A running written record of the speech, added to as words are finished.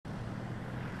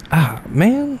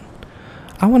Man,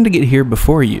 I wanted to get here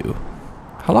before you.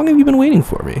 How long have you been waiting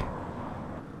for me?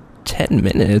 10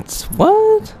 minutes?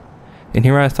 What? And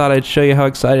here I thought I'd show you how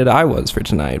excited I was for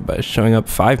tonight by showing up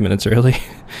 5 minutes early.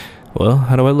 Well,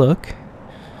 how do I look?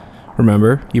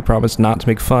 Remember, you promised not to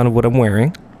make fun of what I'm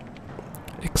wearing.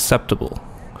 Acceptable.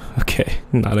 Okay,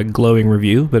 not a glowing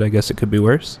review, but I guess it could be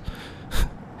worse.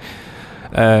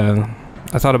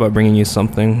 I thought about bringing you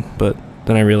something, but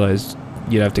then I realized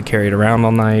you'd have to carry it around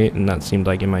all night, and that seemed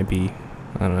like it might be,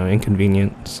 I don't know,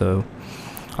 inconvenient, so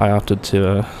I opted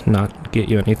to not get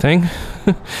you anything.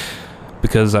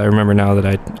 Because I remember now that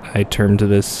I turned to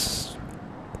this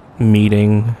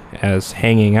meeting as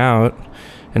hanging out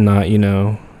and not, you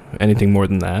know, anything more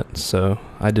than that, so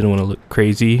I didn't want to look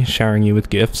crazy showering you with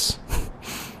gifts.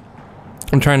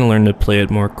 I'm trying to learn to play it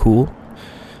more cool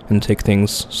and take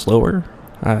things slower.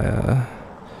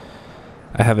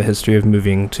 I have a history of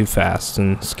moving too fast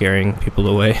and scaring people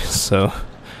away, so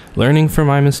learning from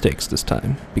my mistakes this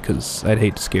time, because I'd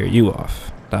hate to scare you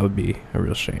off. That would be a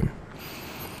real shame.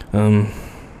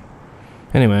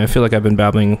 Anyway, I feel like I've been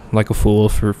babbling like a fool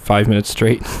for 5 minutes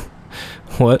straight.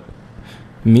 What?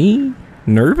 Me?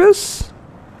 Nervous?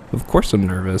 Of course I'm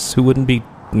nervous. Who wouldn't be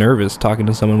nervous talking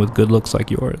to someone with good looks like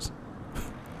yours?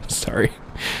 Sorry.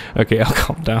 Okay, I'll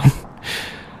calm down.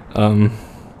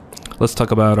 Let's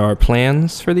talk about our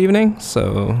plans for the evening.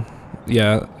 So,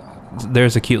 yeah,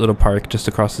 there's a cute little park just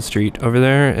across the street over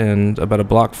there, and about a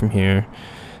block from here,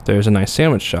 there's a nice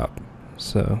sandwich shop.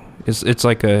 So, it's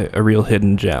like a real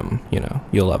hidden gem, you know.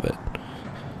 You'll love it.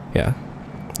 Yeah.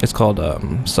 It's called,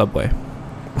 Subway.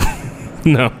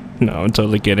 No, I'm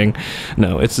totally kidding.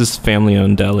 No, it's this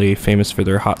family-owned deli famous for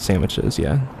their hot sandwiches,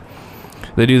 yeah.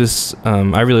 They do this,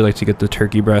 I really like to get the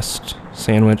turkey breast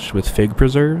sandwich with fig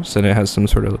preserves, and it has some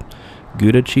sort of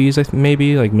Gouda cheese,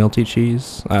 maybe, like melty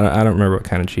cheese. I don't remember what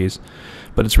kind of cheese,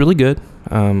 but it's really good.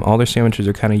 All their sandwiches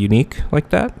are kind of unique like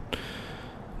that,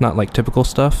 not like typical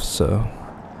stuff, so.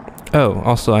 Oh,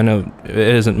 also, I know it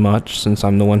isn't much since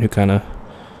I'm the one who kind of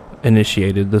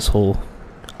initiated this whole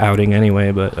outing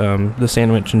anyway, but the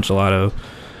sandwich and gelato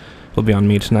will be on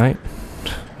me tonight.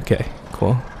 Okay,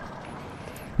 cool.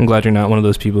 I'm glad you're not one of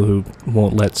those people who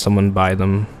won't let someone buy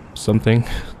them something.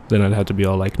 Then I'd have to be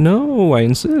all like, no, I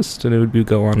insist, and it would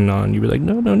go on and on. You'd be like,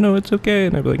 no, it's okay,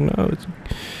 and I'd be like, no, it's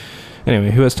okay.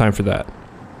 Anyway, who has time for that?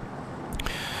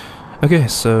 Okay,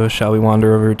 so shall we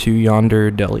wander over to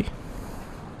yonder deli?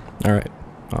 Alright,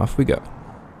 off we go.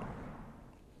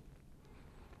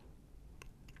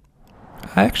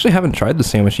 I actually haven't tried the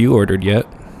sandwich you ordered yet.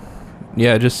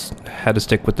 Yeah, I just had to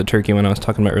stick with the turkey one I was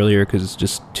talking about earlier because it's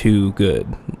just too good.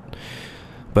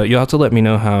 But you'll have to let me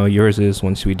know how yours is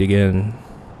once we dig in.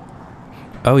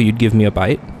 Oh, you'd give me a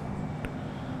bite?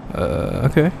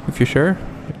 Okay, if you're sure.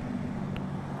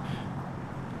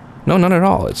 No, not at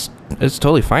all. It's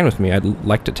totally fine with me. I'd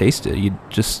like to taste it. You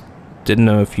just didn't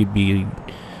know if you'd be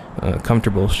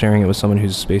comfortable sharing it with someone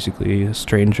who's basically a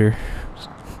stranger.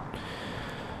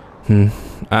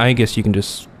 I guess you can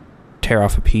just tear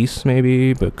off a piece,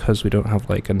 maybe, because we don't have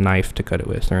like a knife to cut it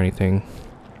with or anything.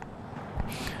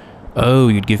 Oh,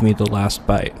 you'd give me the last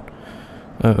bite.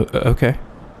 Okay.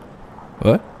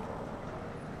 What?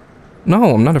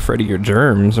 No, I'm not afraid of your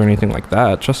germs or anything like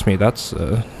that. Trust me, that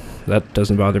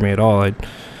doesn't bother me at all.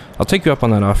 I'll take you up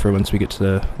on that offer once we get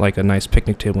to like a nice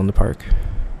picnic table in the park.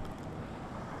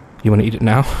 You want to eat it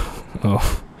now?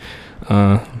 Oh.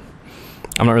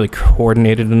 I'm not really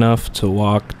coordinated enough to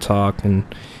walk, talk, and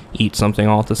eat something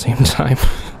all at the same time.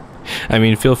 I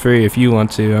mean, feel free if you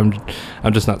want to.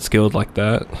 I'm just not skilled like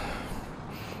that.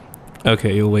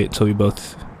 Okay, you'll wait till we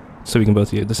can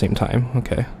both eat at the same time.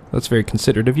 Okay, that's very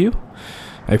considerate of you.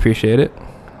 I appreciate it.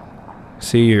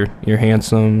 See, you're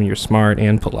handsome, you're smart,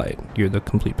 and polite. You're the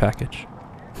complete package.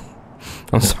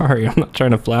 I'm sorry, I'm not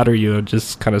trying to flatter you. It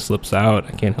just kind of slips out.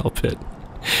 I can't help it.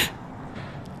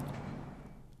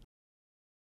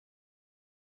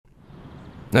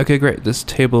 Okay, great. This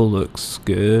table looks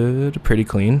good. Pretty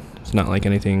clean. It's not like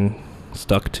anything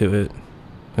stuck to it.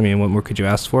 I mean, what more could you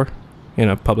ask for in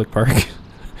a public park?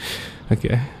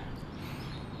 Okay.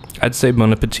 I'd say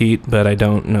bon appetit, but I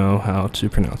don't know how to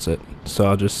pronounce it. So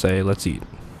I'll just say, let's eat.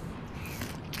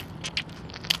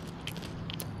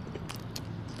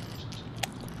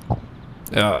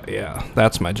 Oh, yeah.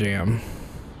 That's my jam.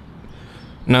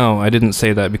 No, I didn't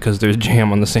say that because there's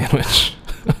jam on the sandwich.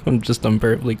 I'm just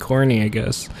unbearably corny, I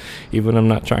guess, even when I'm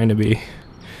not trying to be.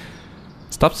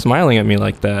 Stop smiling at me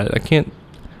like that. I can't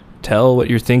tell what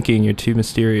you're thinking. You're too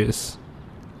mysterious.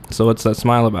 So what's that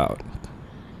smile about?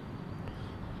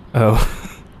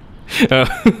 Oh.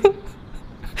 Oh.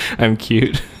 I'm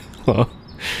cute. Well,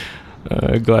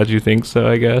 Glad you think so,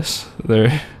 I guess.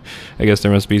 I guess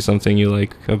there must be something you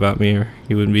like about me, or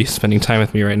you wouldn't be spending time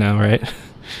with me right now, right?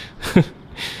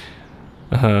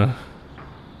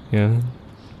 Yeah.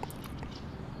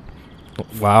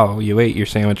 Wow, you ate your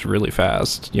sandwich really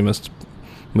fast. You must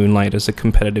moonlight as a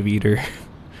competitive eater.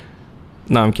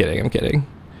 No, I'm kidding.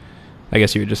 I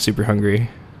guess you were just super hungry.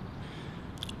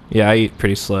 Yeah, I eat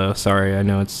pretty slow. Sorry, I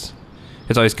know it's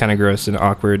always kind of gross and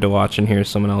awkward to watch and hear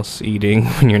someone else eating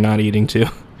when you're not eating too.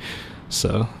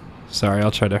 So, sorry,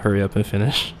 I'll try to hurry up and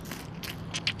finish.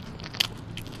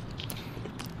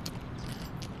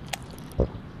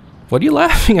 What are you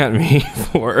laughing at me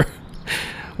for?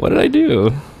 What did I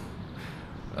do?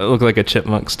 I look like a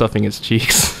chipmunk stuffing its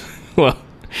cheeks. Well,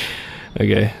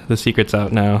 okay, the secret's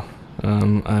out now.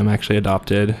 I'm actually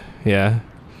adopted. Yeah,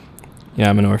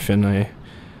 I'm an orphan. I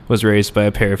was raised by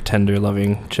a pair of tender,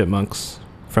 loving chipmunks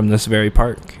from this very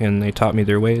park, and they taught me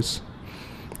their ways.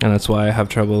 And that's why I have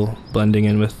trouble blending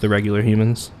in with the regular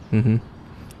humans.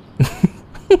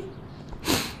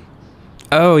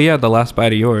 Oh, yeah, the last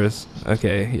bite of yours.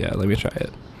 Okay, yeah, let me try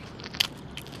it.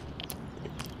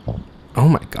 Oh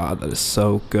my god, that is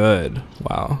so good.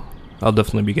 Wow. I'll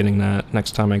definitely be getting that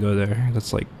next time I go there.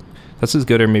 That's as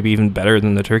good or maybe even better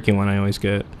than the turkey one I always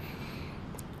get.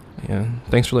 Yeah,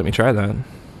 thanks for letting me try that.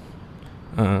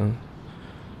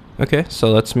 Okay,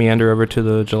 so let's meander over to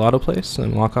the gelato place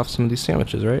and walk off some of these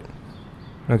sandwiches, right?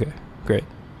 Okay, great.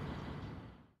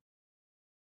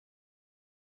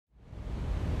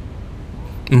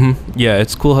 Yeah,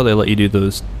 it's cool how they let you do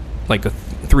those, like,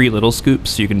 3 little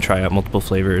scoops so you can try out multiple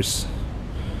flavors.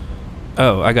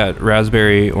 Oh, I got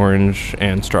raspberry, orange,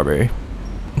 and strawberry.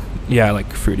 Yeah, I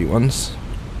like fruity ones.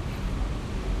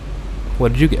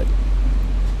 What did you get?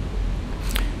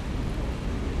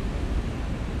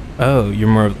 Oh, you're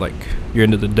more of like, you're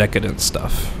into the decadent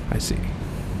stuff. I see.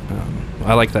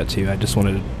 I like that too.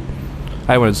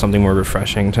 I wanted something more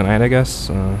refreshing tonight, I guess.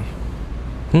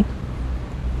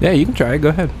 Yeah, you can try it. Go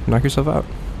ahead. Knock yourself out.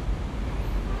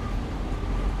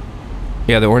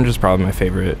 Yeah, the orange is probably my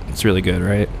favorite. It's really good,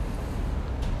 right?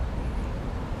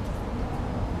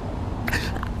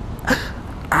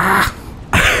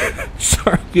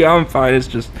 Sorry. Yeah, I'm fine. It's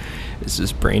just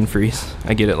brain freeze.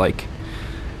 I get it like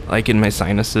in my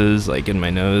sinuses, like in my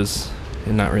nose,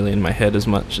 and not really in my head as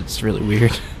much. It's really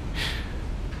weird.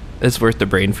 It's worth the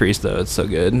brain freeze though. It's so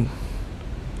good.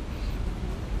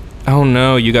 Oh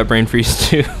no, you got brain freeze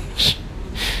too.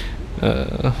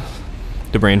 The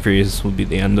brain freeze will be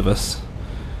the end of us.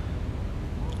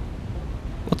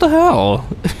 What the hell?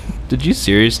 Did you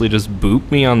seriously just boop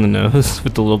me on the nose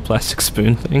with the little plastic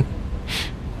spoon thing?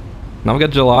 Now I've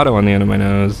got gelato on the end of my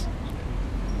nose.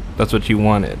 That's what you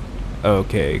wanted.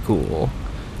 Okay, cool.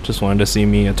 Just wanted to see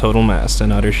me a total mess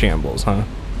and utter shambles, huh?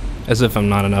 As if I'm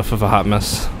not enough of a hot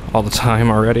mess all the time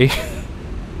already.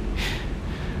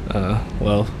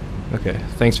 Well, okay.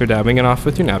 Thanks for dabbing it off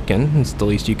with your napkin. It's the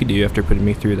least you could do after putting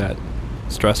me through that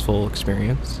stressful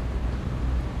experience.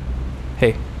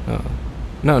 Hey,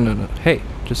 no. Hey,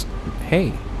 just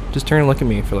turn and look at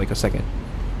me for like a second.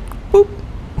 Boop.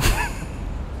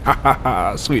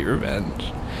 Haha, sweet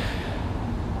revenge.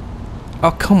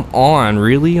 Oh, come on,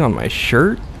 really? On my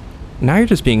shirt? Now you're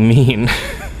just being mean.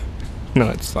 No,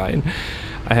 it's fine.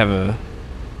 I have a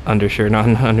undershirt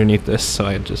on underneath this, so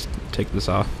I just take this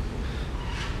off.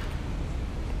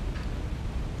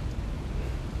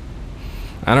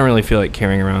 I don't really feel like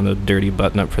carrying around a dirty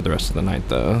button-up for the rest of the night,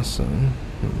 though, so...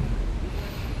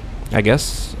 I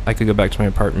guess I could go back to my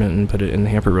apartment and put it in the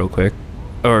hamper real quick.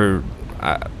 Or,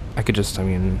 I could just,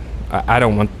 I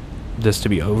don't want this to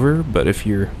be over, but if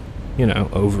you're,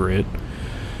 over it,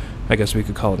 I guess we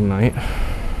could call it a night.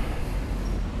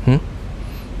 You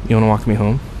want to walk me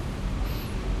home?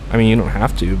 I mean, you don't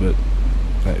have to, but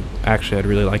I'd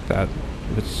really like that.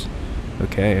 If it's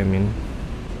okay,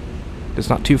 it's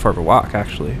not too far of a walk,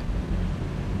 actually.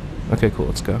 Okay, cool,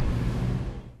 let's go.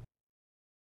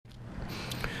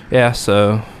 Yeah,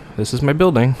 so this is my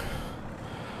building.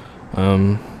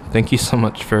 Thank you so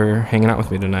much for hanging out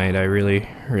with me tonight. I really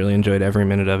enjoyed every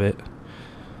minute of it.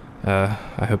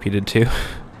 I hope you did too.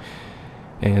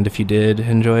 And if you did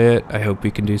enjoy it, I hope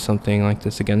we can do something like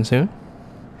this again soon.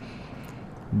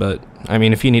 But,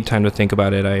 if you need time to think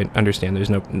about it, I understand there's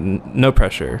no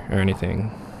pressure or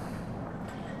anything.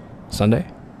 Sunday?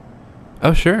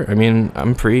 Oh, sure.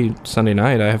 I'm free Sunday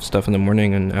night. I have stuff in the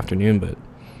morning and afternoon, but...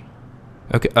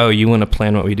 Okay. Oh, you want to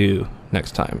plan what we do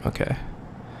next time? Okay.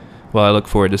 Well, I look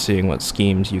forward to seeing what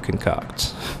schemes you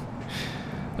concoct.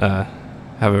 Have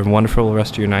a wonderful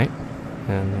rest of your night.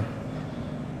 And...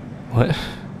 what?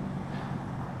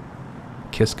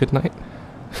 Kiss goodnight?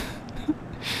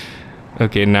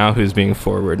 Okay, now who's being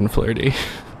forward and flirty?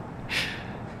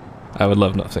 I would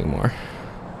love nothing more.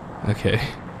 Okay,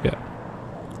 yeah.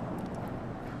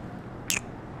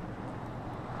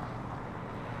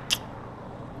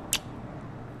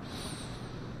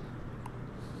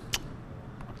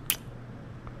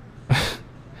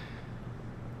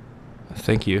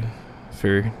 Thank you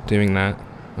for doing that.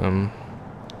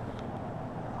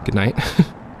 Good night.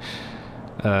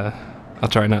 I'll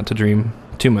try not to dream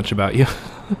too much about you.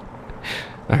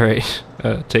 Alright,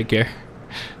 take care.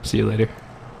 See you later.